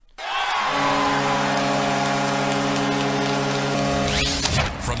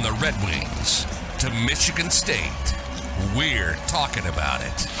Red Wings to Michigan State, we're talking about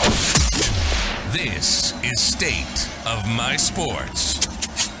it. This is State of My Sports.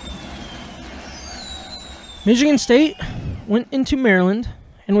 Michigan State went into Maryland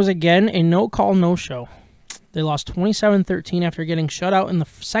and was again a no-call, no-show. They lost 27-13 after getting shut out in the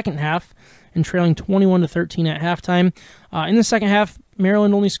second half and trailing 21-13 at halftime. In the second half,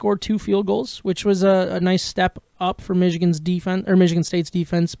 Maryland only scored 2 field goals, which was a nice step up for Michigan State's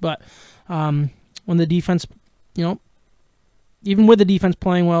defense. But when the defense, even with the defense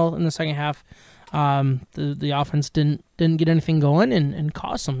playing well in the second half, the offense didn't get anything going and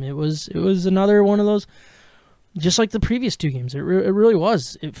cost them. It was another one of those. Just like the previous 2 games, it really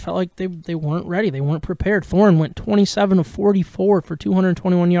was. It felt like they weren't ready. They weren't prepared. Thorne went 27 of 44 for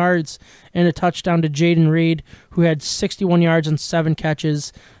 221 yards and a touchdown to Jaden Reed, who had 61 yards and 7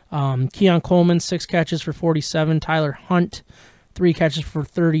 catches. Keon Coleman, 6 catches for 47. Tyler Hunt, 3 catches for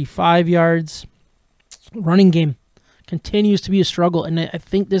 35 yards. Running game continues to be a struggle, and I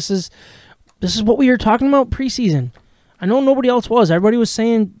think this is what we were talking about preseason. I know nobody else was. Everybody was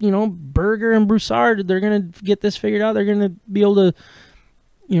saying, Berger and Broussard, they're going to get this figured out. They're going to be able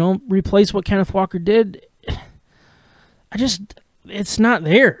to, replace what Kenneth Walker did. It's not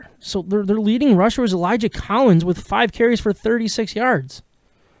there. So their leading rusher was Elijah Collins with 5 carries for 36 yards.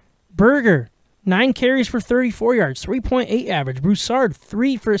 Berger, 9 carries for 34 yards, 3.8 average. Broussard,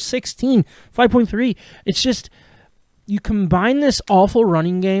 3 for 16, 5.3. It's just, you combine this awful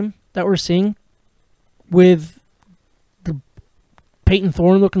running game that we're seeing with Peyton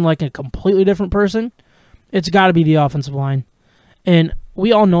Thorne looking like a completely different person, it's got to be the offensive line. And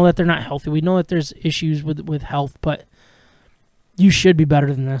we all know that they're not healthy. We know that there's issues with health, but you should be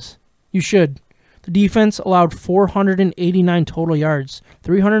better than this. You should. The defense allowed 489 total yards,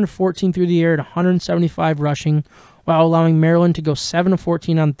 314 through the air, and 175 rushing, while allowing Maryland to go 7 of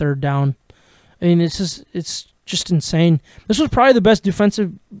 14 on third down. I mean, it's just insane. This was probably the best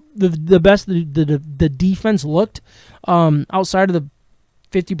defensive, the best the defense looked outside of the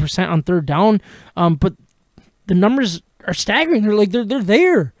 50% on third down. But the numbers are staggering. They're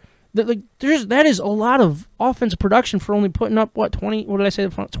there. That is a lot of offensive production for only putting up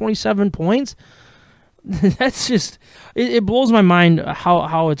 27 points. That's just it blows my mind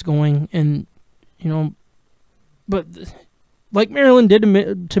how it's going, and but like Maryland did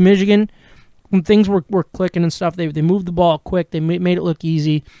to Michigan. When things were clicking and stuff, they moved the ball quick. They made it look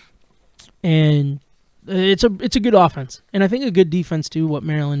easy, and it's a good offense, and I think a good defense too. What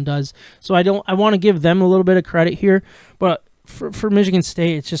Maryland does, so I want to give them a little bit of credit here, but for Michigan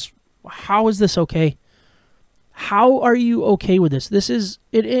State, it's just, how is this okay? How are you okay with this? This is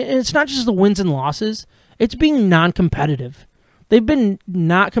it. It's not just the wins and losses; it's being non-competitive. They've been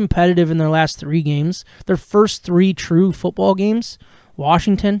not competitive in their last 3 games. Their first 3 true football games: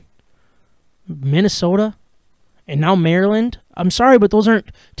 Washington, Minnesota, and now Maryland. I'm sorry, but those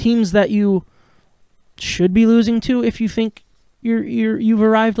aren't teams that you should be losing to if you think you've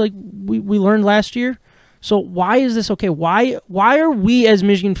arrived like we learned last year. So why is this okay? Why are we as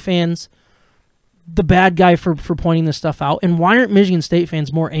Michigan fans the bad guy for pointing this stuff out, and why aren't Michigan State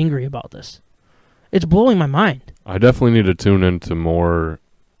fans more angry about this? It's blowing my mind. I definitely need to tune into more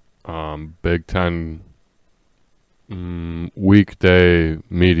Big Ten weekday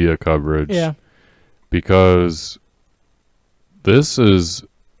media coverage. Yeah. Because this is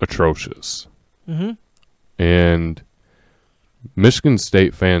atrocious. Mm-hmm. And Michigan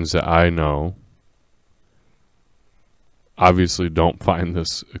State fans that I know obviously don't find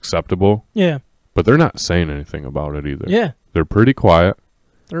this acceptable. Yeah. But they're not saying anything about it either. Yeah. They're pretty quiet.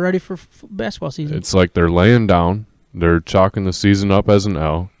 They're ready for basketball season. It's like they're laying down. They're chalking the season up as an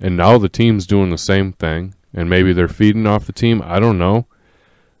L. And now the team's doing the same thing. And maybe they're feeding off the team. I don't know.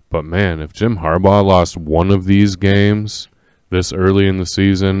 But, man, if Jim Harbaugh lost one of these games this early in the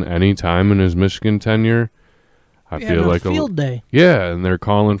season, any time in his Michigan tenure, I feel like field day. Yeah, and they're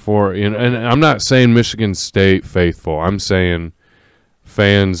calling for, and I'm not saying Michigan State faithful. I'm saying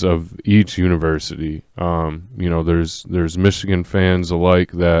fans of each university. There's Michigan fans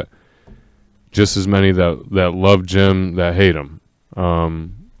alike that just as many that love Jim that hate him.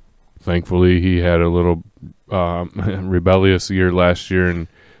 Thankfully, he had a little rebellious year last year and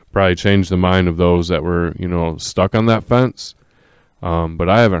probably changed the mind of those that were, stuck on that fence. But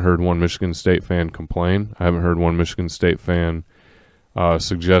I haven't heard one Michigan State fan complain. I haven't heard one Michigan State fan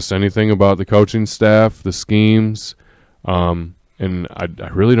suggest anything about the coaching staff, the schemes, and I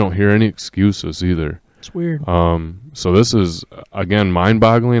really don't hear any excuses either. It's weird. So this is, again,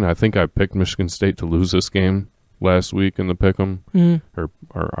 mind-boggling. I think I picked Michigan State to lose this game last week in the pick'em, or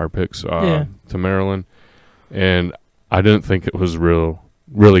our picks to Maryland, and I didn't think it was real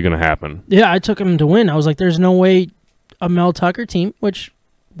really going to happen. Yeah, I took him to win. I was like, there's no way a Mel Tucker team, which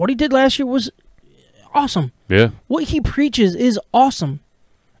what he did last year was awesome. Yeah. What he preaches is awesome.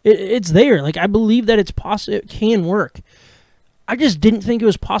 It's there. Like, I believe that it's possible. It can work. I just didn't think it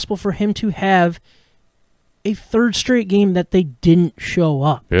was possible for him to have a third straight game that they didn't show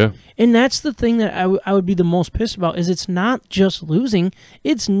up. Yeah. And that's the thing that I would be the most pissed about is it's not just losing.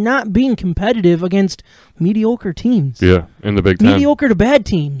 It's not being competitive against mediocre teams. Yeah, in the Big Ten. Mediocre to bad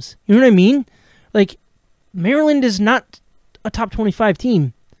teams. You know what I mean? Like, Maryland is not a top 25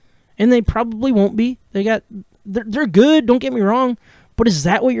 team. And they probably won't be. They're good, don't get me wrong. But is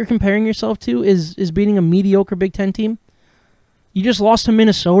that what you're comparing yourself to, is beating a mediocre Big Ten team? You just lost to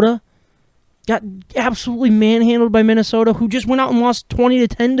Minnesota. Got absolutely manhandled by Minnesota, who just went out and lost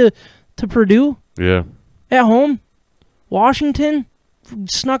 20-10 to Purdue. Yeah. At home. Washington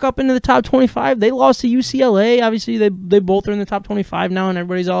snuck up into the top 25. They lost to UCLA. Obviously, they both are in the top 25 now, and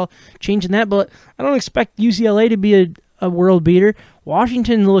everybody's all changing that. But I don't expect UCLA to be a world beater.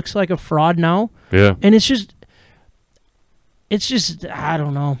 Washington looks like a fraud now. Yeah. And it's just I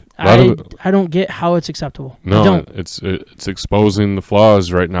don't know. I don't get how it's acceptable. No, I don't. it's exposing the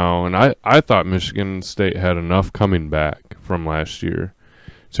flaws right now, and I thought Michigan State had enough coming back from last year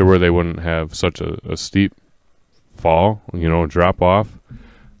to where they wouldn't have such a steep fall, drop off.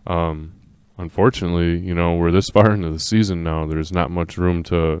 Unfortunately, we're this far into the season now. There's not much room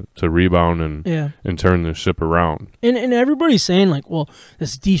to rebound and turn the ship around. And everybody's saying, like, well,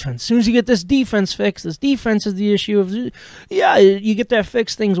 this defense, as soon as you get this defense fixed, this defense is the issue of, you get that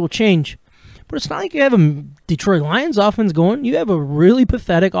fixed, things will change. But it's not like you have a Detroit Lions offense going. You have a really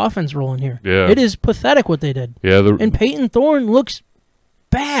pathetic offense rolling here. Yeah. It is pathetic what they did. Yeah. And Peyton Thorne looks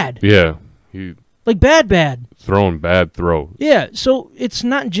bad. Yeah. Like bad. Throwing bad throws. Yeah, so it's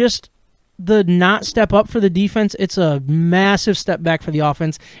not just the not step up for the defense, it's a massive step back for the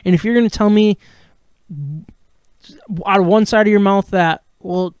offense. And if you're going to tell me out of one side of your mouth that,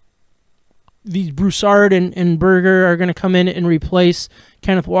 well, these Broussard and Berger are going to come in and replace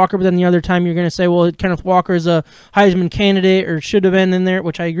Kenneth Walker, but then the other time you're going to say, well, Kenneth Walker is a Heisman candidate or should have been in there,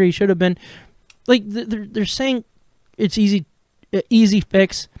 which I agree should have been. Like, they're saying it's easy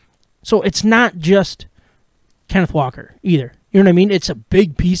fix. So it's not just Kenneth Walker either. You know what I mean? It's a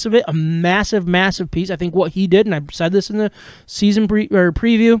big piece of it, a massive, massive piece. I think what he did, and I said this in the season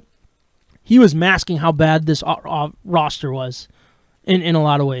preview, he was masking how bad this roster was in a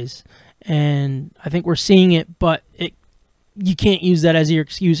lot of ways. And I think we're seeing it, but you can't use that as your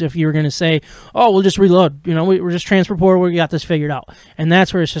excuse if you're going to say, oh, we'll just reload. We're just transfer portal, we got this figured out. And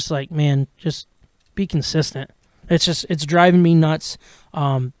that's where it's just like, man, just be consistent. It's driving me nuts.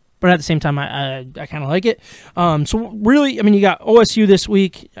 But at the same time, I kind of like it. So really, you got OSU this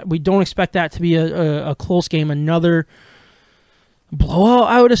week. We don't expect that to be a close game. Another blowout,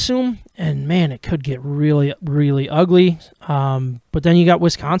 I would assume. And, man, it could get really, really ugly. But then you got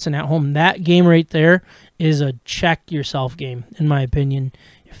Wisconsin at home. That game right there is a check-yourself game, in my opinion.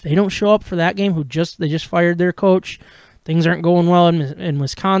 If they don't show up for that game, they just fired their coach, things aren't going well in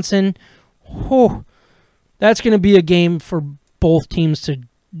Wisconsin, that's going to be a game for both teams to,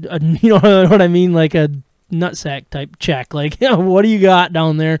 you know what I mean, like a nutsack type check. Like, what do you got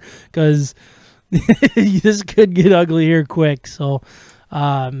down there? Because this could get ugly here quick. So,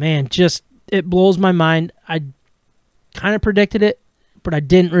 man, just it blows my mind. I kind of predicted it, but I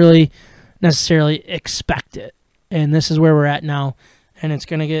didn't really necessarily expect it. And this is where we're at now. And it's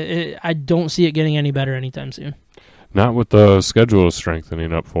going to get I don't see it getting any better anytime soon. Not with the schedule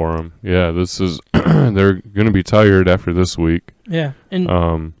strengthening up for them. Yeah, this is they're going to be tired after this week. Yeah,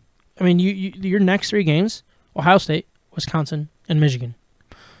 and your next three games: Ohio State, Wisconsin, and Michigan.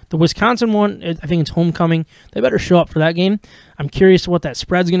 The Wisconsin one, I think it's homecoming. They better show up for that game. I'm curious what that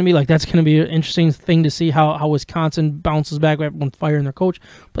spread's going to be like. That's going to be an interesting thing to see how Wisconsin bounces back when firing their coach.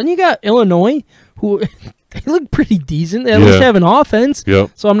 But then you got Illinois, who they look pretty decent. They at least have an offense.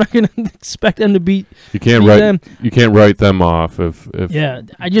 Yep. So I'm not going to expect them to beat. You can't write them off if. Yeah,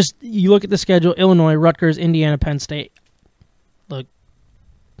 you look at the schedule: Illinois, Rutgers, Indiana, Penn State. Look,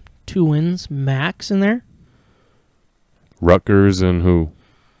 2 wins max in there. Rutgers and who?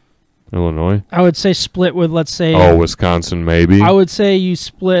 Illinois? I would say split with, let's say... Wisconsin, maybe? I would say you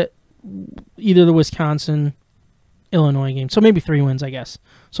split either the Wisconsin-Illinois game. So maybe 3 wins, I guess.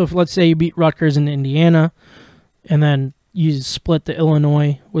 So if, let's say, you beat Rutgers and Indiana, and then you split the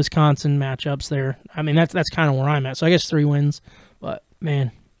Illinois-Wisconsin matchups there. That's kind of where I'm at. So I guess 3 wins. But,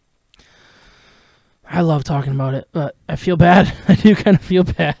 man, I love talking about it. But I feel bad. I do kind of feel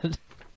bad.